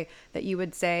takeaway that you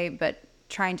would say, but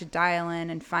trying to dial in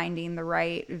and finding the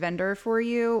right vendor for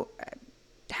you.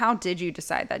 How did you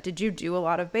decide that? Did you do a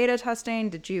lot of beta testing?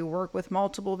 Did you work with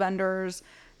multiple vendors?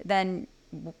 Then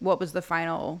what was the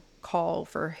final call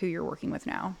for who you're working with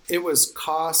now? It was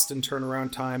cost and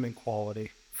turnaround time and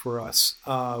quality for us.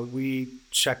 We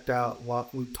checked out,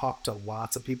 we talked to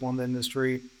lots of people in the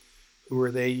industry. Who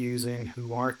are they using?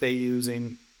 Who aren't they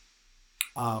using?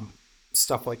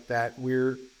 Stuff like that.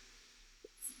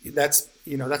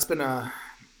 That's been a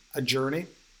journey.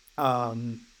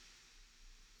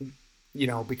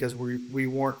 Because we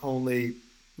weren't only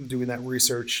doing that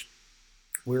research,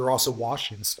 we were also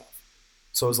washing stuff.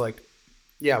 So it was like,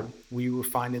 yeah, we were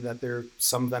finding that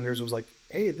some vendors was like,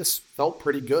 hey, this felt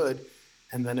pretty good.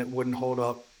 And then it wouldn't hold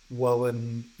up well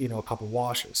in, a couple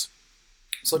washes.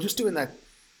 So just doing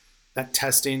that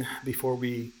testing before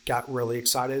we got really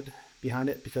excited behind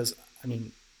it, because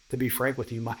to be frank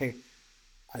with you,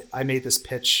 I made this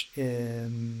pitch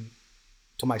to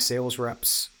my sales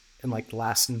reps in like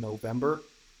last November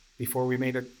before we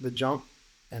made the jump.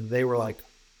 And they were like,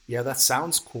 yeah, that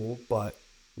sounds cool, but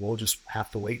we'll just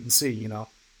have to wait and see.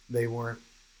 They weren't,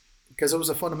 because it was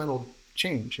a fundamental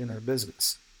change in our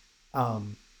business.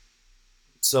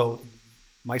 So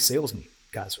my sales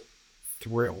guys are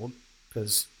thrilled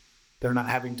because they're not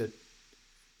having to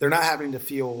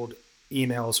field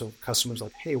emails of customers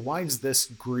like, hey, why is this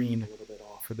green a little bit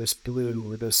off, or this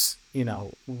blue, or this,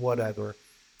 whatever.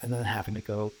 And then having to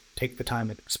go take the time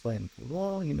and explain,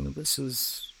 well, this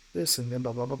is this, and then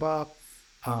blah, blah, blah, blah.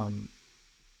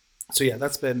 So yeah,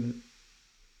 that's been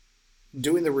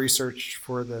doing the research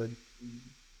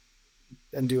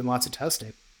and doing lots of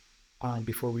testing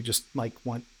before we just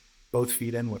went both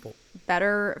feet in with it.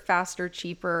 Better, faster,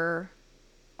 cheaper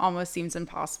almost seems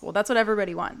impossible. That's what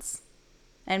everybody wants.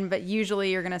 But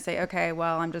usually you're going to say, okay,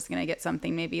 well, I'm just going to get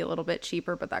something maybe a little bit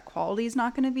cheaper, but that quality is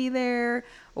not going to be there.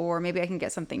 Or maybe I can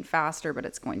get something faster, but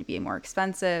it's going to be more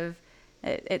expensive.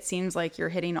 It seems like you're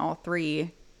hitting all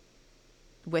three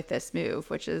with this move,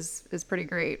 which is pretty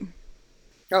great.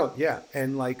 Oh, yeah.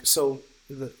 And so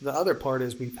the other part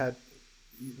is we have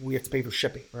to pay for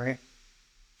shipping, right?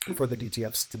 For the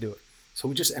DTFs to do it. So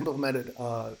we just implemented,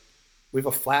 we have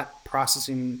a flat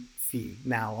processing fee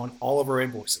now on all of our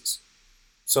invoices.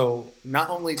 So not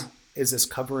only is this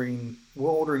covering, we're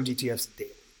ordering DTFs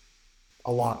daily,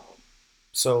 a lot of them.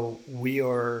 So we've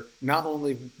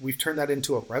turned that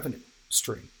into a revenue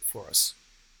stream for us.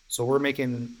 So we're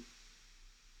making,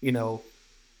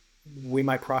 we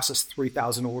might process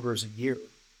 3,000 orders a year.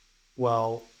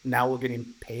 Well, now we're getting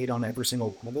paid on every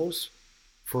single one of those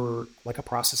for a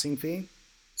processing fee.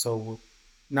 So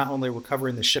not only we're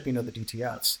covering the shipping of the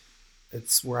DTFs,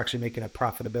 we're actually making a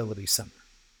profitability center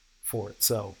for it.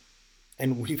 So,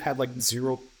 and we've had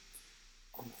zero.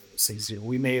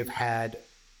 We may have had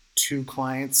 2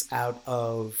 clients out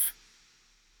of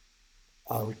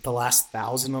the last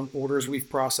 1,000 orders we've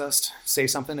processed say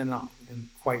something, and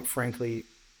quite frankly,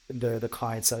 the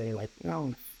clients say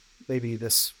maybe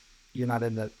you're not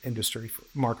in the industry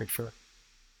market for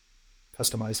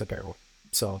customized apparel.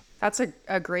 So that's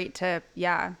a great tip.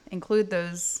 Yeah, include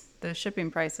the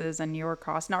shipping prices and your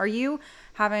cost. Now, are you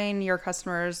having your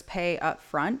customers pay up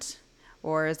front,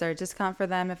 or is there a discount for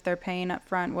them if they're paying up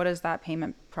front? What does that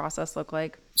payment process look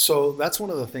like? So that's one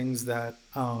of the things that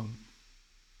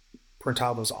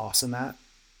Printavo is awesome at.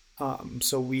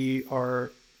 So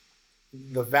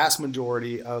the vast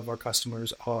majority of our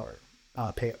customers are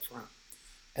pay up front,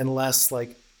 unless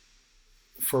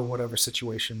for whatever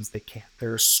situations they can't.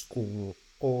 They're a school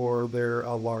or they're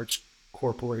a large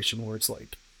corporation where it's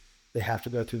they have to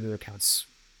go through their accounts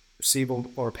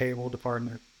receivable or payable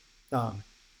department.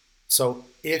 So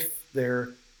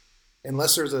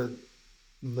unless there's a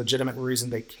legitimate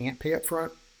reason they can't pay up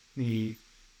front, we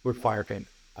require payment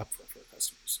up front for our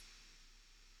customers.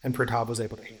 And Printavo was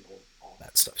able to handle all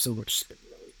that stuff. So we're just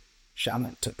really shouting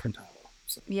out to Printavo.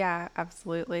 So. Yeah,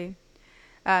 absolutely.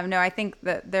 No, I think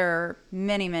that there are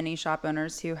many, many shop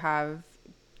owners who have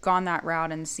gone that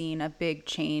route and seen a big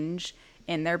change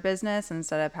in their business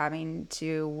instead of having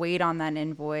to wait on that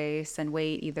invoice and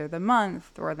wait either the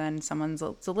month or then someone's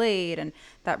delayed, and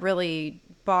that really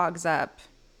bogs up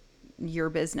your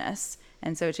business.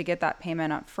 And so to get that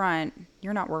payment up front,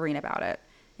 you're not worrying about it,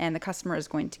 and the customer is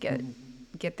going to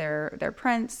get their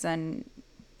prints, and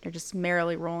they're just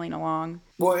merrily rolling along.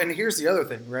 Well, and here's the other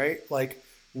thing, right?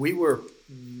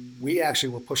 We actually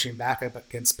were pushing back up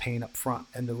against paying up front.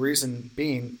 And the reason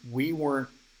being, we weren't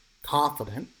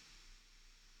confident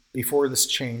before this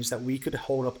change that we could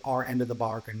hold up our end of the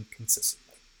bargain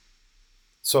consistently.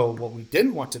 So what we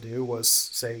didn't want to do was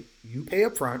say, you pay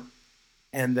up front,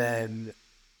 and then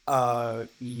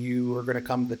you are going to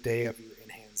come the day of your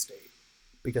in-hands date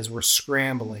because we're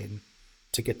scrambling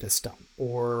to get this done.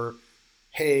 Or,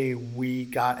 hey, we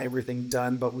got everything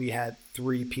done, but we had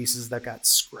 3 pieces that got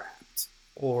scrapped,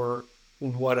 or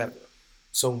whatever.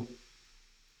 So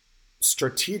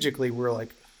strategically, we're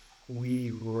like,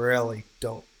 we really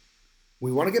don't.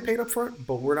 We want to get paid up front,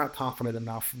 but we're not confident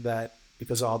enough that,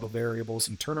 because of all the variables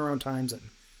and turnaround times and,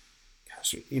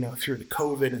 gosh, through the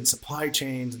COVID and supply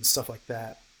chains and stuff like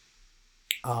that.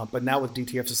 But now with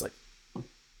DTFs, it's like,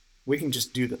 we can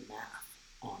just do the math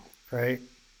on it, right?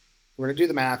 We're going to do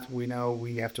the math. We know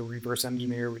we have to reverse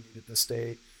engineer. We need this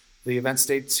date. The event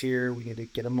date's here. We need to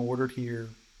get them ordered here.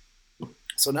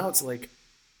 So now it's like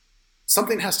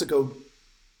something has to go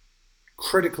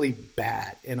critically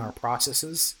bad in our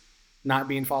processes not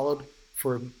being followed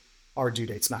for our due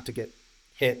dates not to get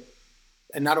hit.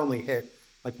 And not only hit,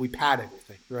 like we pad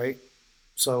everything, right?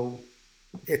 So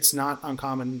it's not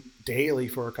uncommon daily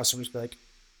for our customers to be like,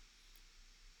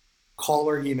 call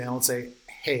or email and say,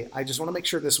 hey, I just want to make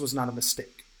sure this was not a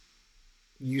mistake.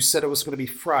 You said it was going to be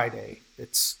Friday.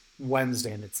 It's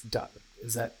Wednesday and it's done.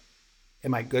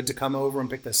 Am I good to come over and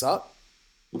pick this up?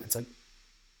 It's like,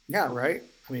 yeah, right.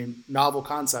 I mean, novel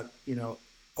concept,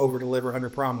 over deliver, under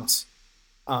promise.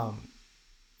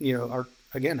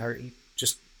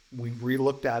 We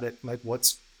re-looked at it, like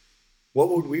what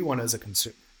would we want as a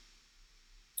consumer?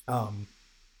 Our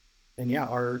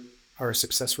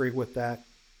success rate with that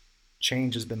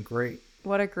change has been great.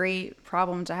 What a great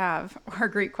problem to have, or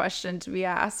a great question to be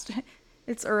asked.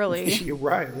 It's early. You're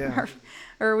right. Yeah.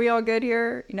 Are we all good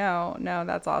here? No,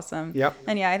 that's awesome. Yep.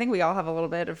 And yeah, I think we all have a little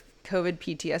bit of COVID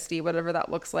PTSD, whatever that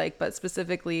looks like, but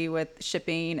specifically with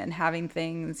shipping and having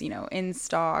things, in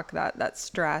stock, that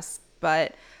stress.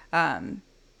 But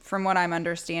from what I'm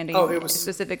understanding,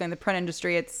 specifically in the print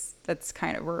industry, that's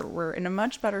kind of, we're in a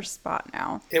much better spot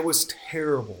now. It was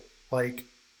terrible. Like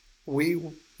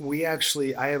we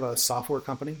actually, I have a software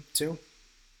company too.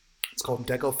 It's called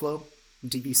DecoFlow,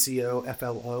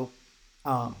 DECOFLO.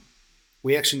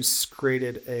 We actually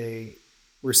created a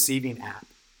receiving app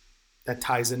that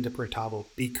ties into Printavo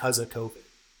because of COVID.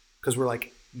 Because we're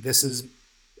like, this is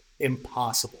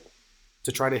impossible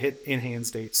to try to hit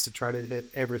in-hands dates, to try to hit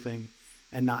everything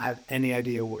and not have any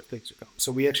idea where things are going.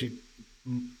 So we actually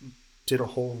did a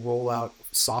whole rollout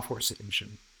software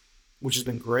solution, which has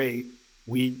been great.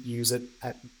 We use it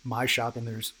at my shop, and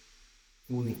there's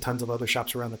tons of other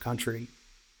shops around the country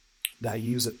that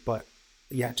use it. But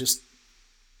yeah, just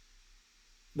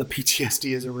the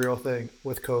PTSD is a real thing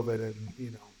with COVID.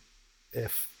 And,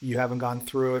 if you haven't gone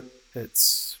through it,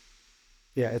 it's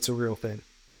a real thing.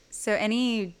 So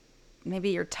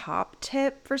maybe your top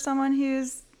tip for someone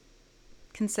who's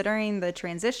considering the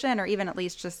transition, or even at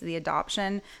least just the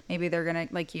adoption? Maybe they're going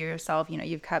to, like you yourself,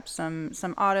 you've kept some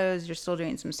autos, you're still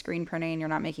doing some screen printing, you're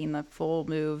not making the full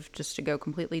move just to go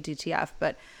completely DTF.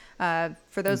 But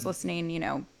for those listening,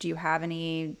 do you have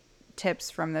any tips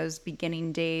from those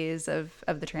beginning days of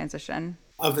the transition?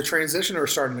 Of the transition or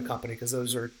starting the company? Because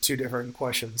those are two different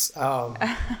questions. Well,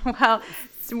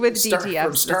 with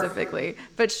DTF specifically,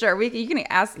 but sure, you can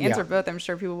answer both. I'm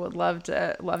sure people would love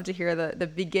to hear the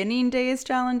beginning days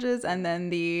challenges and then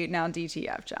the now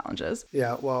DTF challenges.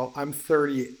 Yeah, well, I'm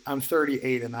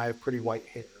 38 and I have pretty white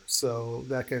hair, so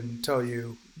that can tell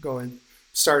you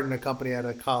starting a company out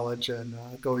of college and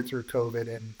going through COVID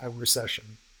and a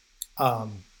recession.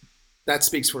 That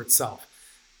speaks for itself.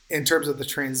 In terms of the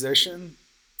transition,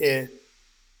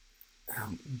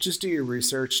 just do your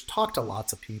research, talk to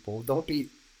lots of people. Don't be,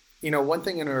 one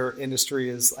thing in our industry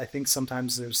is, I think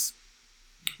sometimes there's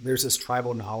this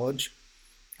tribal knowledge,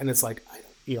 and it's like,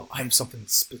 I have something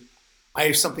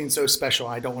so special.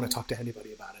 I don't want to talk to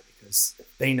anybody about it, because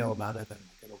if they know about it, then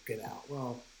it'll get out.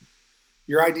 Well,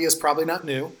 your idea is probably not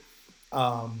new.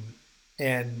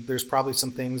 And there's probably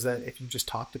some things that if you just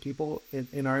talk to people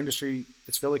in our industry,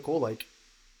 it's really cool. Like,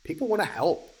 people want to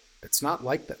help. It's not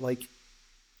like that. Like,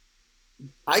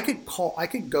 I could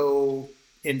go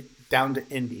down to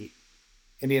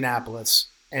Indianapolis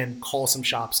and call some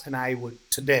shops, and they would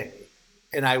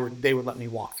let me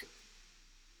walk through.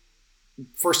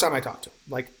 First time I talked to them.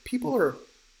 Like, people are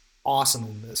awesome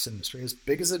in this industry, as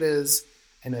big as it is,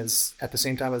 and as at the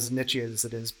same time as niche as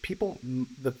it is.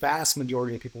 The vast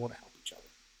majority of people want to help each other.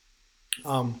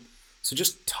 So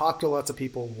just talk to lots of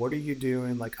people. What are you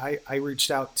doing? Like, I reached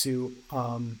out to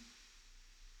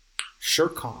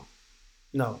ShireCon.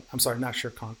 No, I'm sorry, not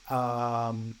ShireCon.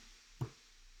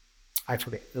 I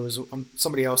forget. It was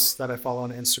somebody else that I follow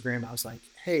on Instagram. I was like,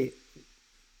 hey,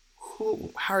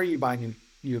 how are you buying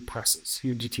your presses,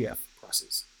 your DTF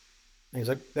presses? And he's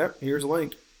like, yeah, here's a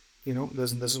link.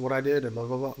 This is what I did, and blah,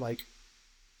 blah, blah. Like,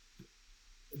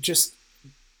 just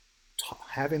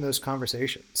having those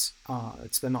conversations.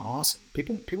 It's been awesome.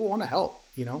 People want to help,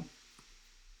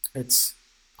 it's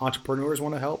entrepreneurs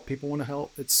want to help. People want to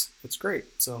help. It's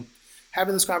great. So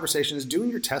having those conversations, doing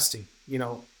your testing,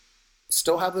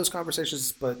 still have those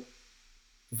conversations, but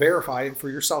verify for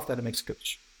yourself that it makes a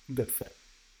good fit.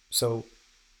 So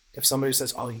if somebody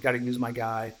says, oh, you got to use my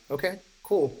guy. Okay,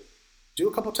 cool. Do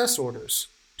a couple test orders.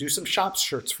 Do some shop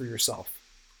shirts for yourself.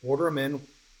 Order them in.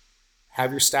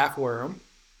 Have your staff wear them.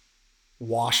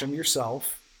 Wash them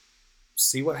yourself.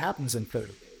 See what happens in 30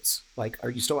 days. Like, are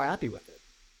you still happy with it?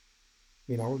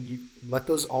 You let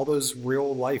all those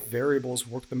real life variables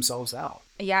work themselves out.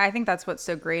 Yeah, I think that's what's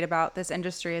so great about this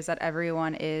industry is that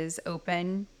everyone is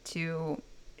open to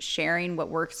sharing what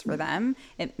works for them.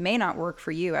 It may not work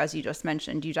for you, as you just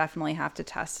mentioned. You definitely have to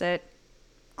test it.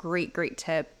 Great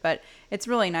tip. But it's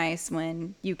really nice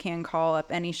when you can call up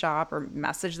any shop or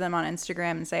message them on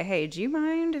Instagram and say, hey, do you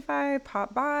mind if I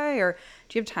pop by, or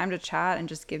do you have time to chat and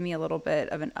just give me a little bit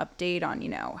of an update on,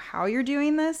 how you're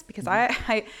doing this? Because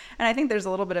I think there's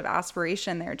a little bit of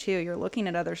aspiration there too. You're looking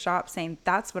at other shops saying,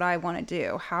 that's what I want to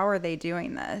do. How are they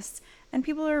doing this? And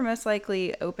people are most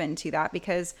likely open to that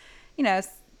because,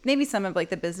 maybe some of like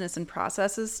the business and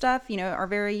processes stuff, are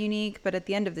very unique, but at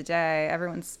the end of the day,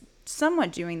 everyone's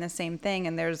somewhat doing the same thing,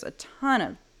 and there's a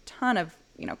ton of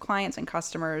clients and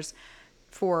customers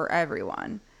for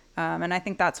everyone, and I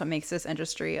think that's what makes this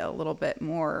industry a little bit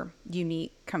more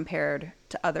unique compared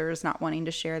to others not wanting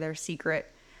to share their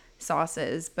secret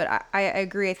sauces. But I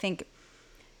agree. I think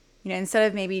instead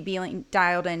of maybe being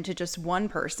dialed into just one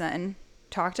person,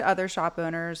 talk to other shop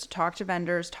owners, talk to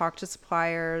vendors, talk to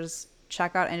suppliers,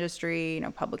 check out industry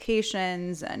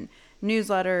publications and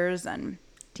newsletters and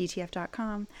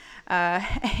DTF.com.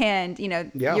 And,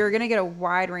 you're going to get a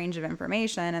wide range of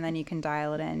information, and then you can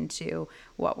dial it into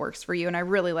what works for you. And I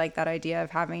really like that idea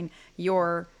of having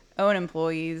your own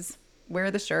employees wear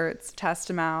the shirts, test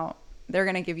them out. They're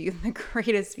going to give you the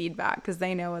greatest feedback because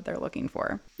they know what they're looking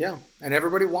for. Yeah. And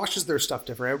everybody washes their stuff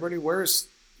different. Everybody wears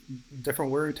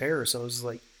different wear and tear. So it was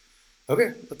like,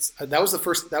 okay, that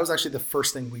was actually the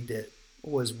first thing we did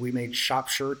was we made shop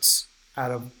shirts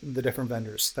out of the different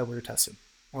vendors that we were testing.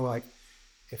 And we're like,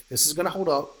 if this is going to hold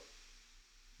up,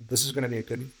 this is going to be a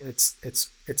good, it's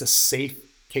a safe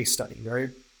case study, right?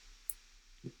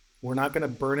 We're not going to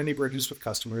burn any bridges with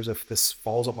customers if this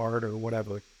falls apart or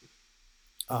whatever.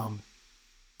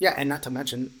 Yeah. And not to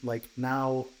mention, like,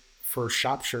 now for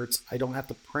shop shirts, I don't have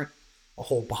to print a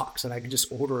whole box and I can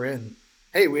just order in,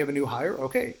 hey, we have a new hire.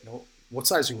 Okay. What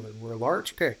size do you want? We're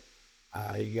large. Okay.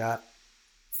 You got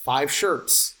 5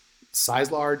 shirts, size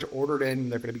large, ordered in.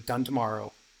 They're going to be done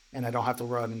tomorrow. And I don't have to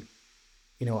run,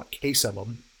 a case of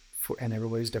them and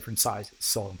everybody's different sizes.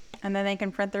 So, and then they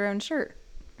can print their own shirt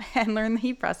and learn the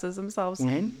heat presses themselves.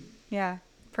 Mm-hmm. Yeah.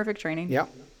 Perfect training. Yeah.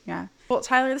 Yeah. Well,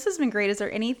 Tyler, this has been great. Is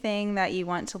there anything that you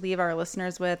want to leave our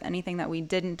listeners with? Anything that we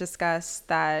didn't discuss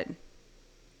that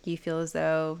you feel as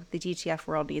though the DTF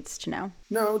world needs to know?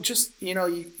 No, just, you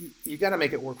got to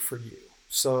make it work for you.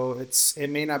 So it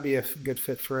may not be a good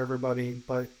fit for everybody,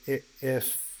 but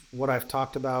if what I've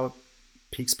talked about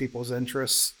piques people's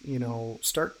interests,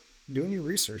 start doing your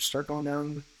research, start going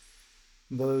down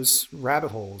those rabbit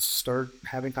holes, start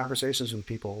having conversations with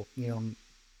people.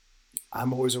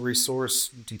 I'm always a resource.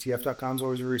 DTF.com is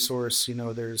always a resource.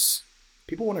 There's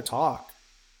people want to talk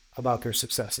about their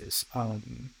successes.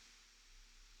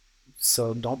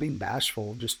 So don't be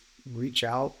bashful. Just reach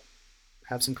out,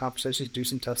 have some conversations, do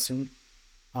some testing.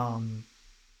 Move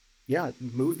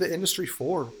the industry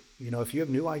forward. If you have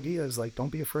new ideas, like, don't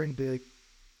be afraid to be like,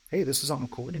 hey, this is something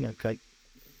cool. Okay.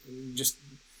 Just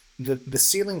the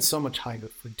ceiling's so much higher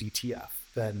for DTF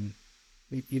than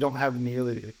you don't have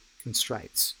nearly the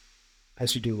constraints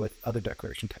as you do with other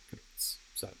declaration techniques.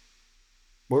 So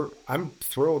I'm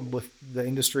thrilled with the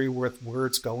industry, with where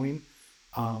it's going.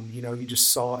 You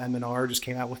just saw M&R just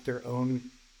came out with their own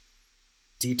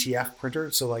DTF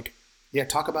printer. So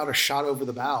talk about a shot over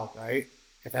the bow, right?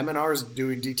 If M&R is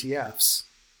doing DTFs,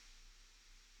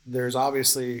 there's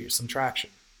obviously some traction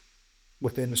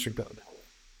with the industry build.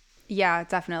 Yeah,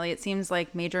 definitely. It seems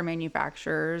like major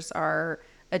manufacturers are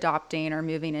adopting or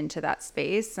moving into that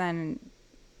space. And,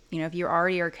 if you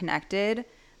already are connected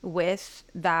with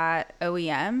that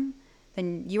OEM,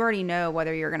 then you already know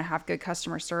whether you're going to have good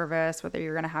customer service, whether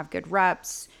you're going to have good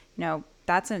reps.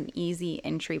 That's an easy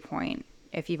entry point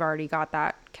if you've already got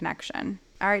that connection.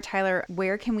 All right, Tyler,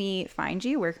 where can we find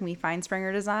you? Where can we find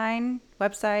Springer Design?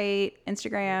 Website,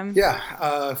 Instagram? Yeah,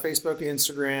 Facebook,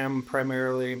 Instagram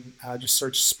primarily. Just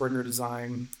search Springer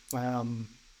Design.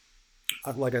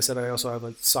 Like I said, I also have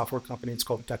a software company. It's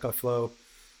called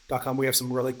DecoFlow.com. We have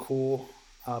some really cool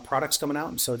products coming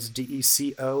out. So it's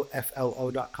DECOFLO.com.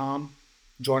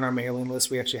 Join our mailing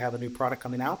list. We actually have a new product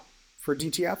coming out for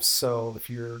DTFs. So if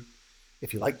you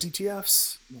like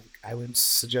DTFs, I would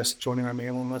suggest joining our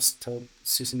mailing list to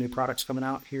see some new products coming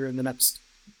out here in the next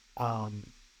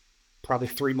probably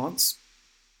 3 months.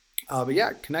 But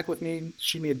yeah, connect with me,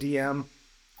 shoot me a DM.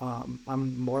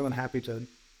 I'm more than happy to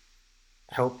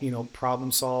help,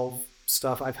 problem solve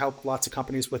stuff. I've helped lots of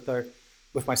companies with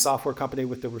my software company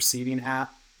with the receiving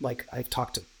app. Like I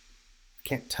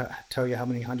can't tell you how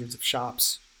many hundreds of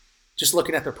shops just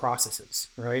looking at their processes,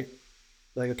 right?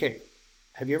 Like, okay,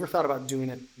 have you ever thought about doing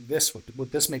it this way?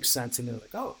 Would this make sense? And they're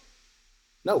like, oh,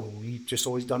 no, we've just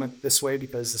always done it this way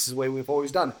because this is the way we've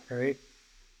always done it, right?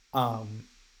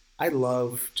 I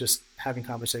love just having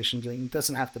conversations. And it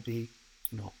doesn't have to be,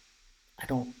 I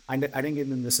didn't get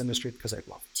in this industry because I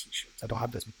love t-shirts. I don't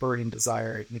have this burning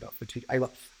desire, for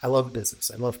I love business.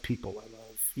 I love people. I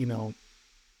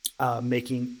love,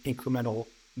 making incremental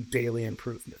daily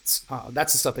improvements.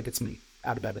 That's the stuff that gets me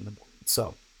out of bed in the morning.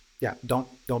 So yeah, don't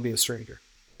be a stranger.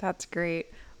 That's great.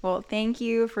 Well, thank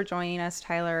you for joining us,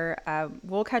 Tyler.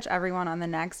 We'll catch everyone on the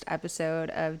next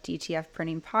episode of DTF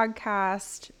Printing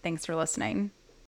Podcast. Thanks for listening.